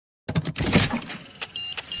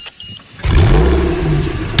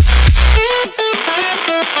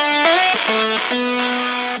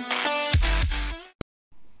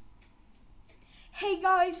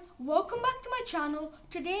channel.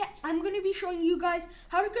 Today I'm going to be showing you guys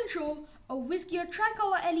how to control a WizKlub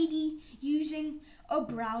Tri-Colour LED using a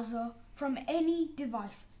browser from any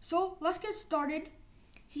device. So let's get started.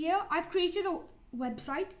 Here I've created a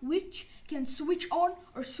website which can switch on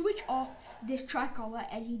or switch off this Tri-Colour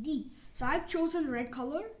LED. So I've chosen red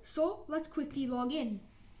color, so let's quickly log in.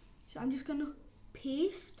 So I'm just going to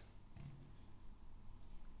paste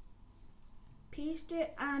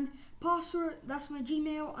it, and password, that's my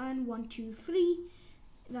Gmail, and 123,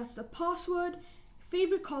 that's the password.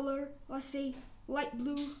 Favorite color, let's say light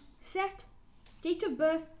blue. Set date of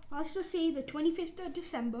birth, let's just say the 25th of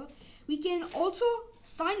December. We can also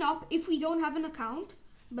sign up if we don't have an account,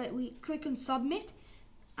 but we click on submit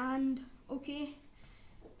and okay.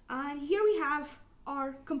 And here we have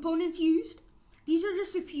our components used. These are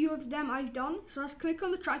just a few of them I've done. So let's click on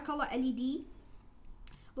the Tri-Colour LED.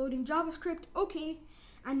 Loading JavaScript, okay.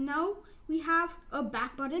 And now we have a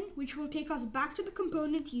back button which will take us back to the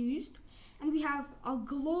component used, and we have a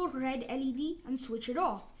glow red LED and switch it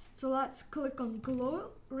off. So let's click on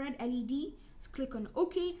glow red LED, let's click on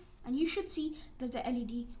OK, and you should see that the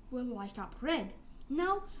LED will light up red.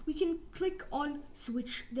 Now we can click on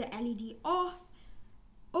switch the LED off,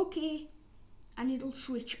 OK, and it'll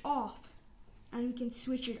switch off, and we can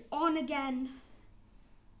switch it on again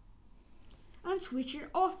and switch it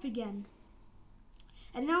off again.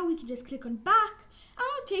 And now we can just click on back, and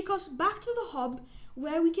it'll take us back to the hub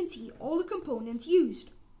where we can see all the components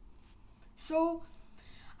used. So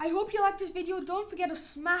I hope you liked this video. Don't forget to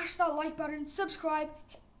smash that like button, subscribe,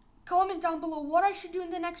 comment down below what I should do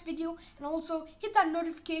in the next video, and also hit that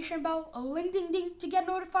notification bell, a ding ding, to get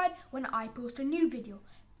notified when I post a new video.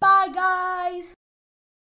 Bye guys!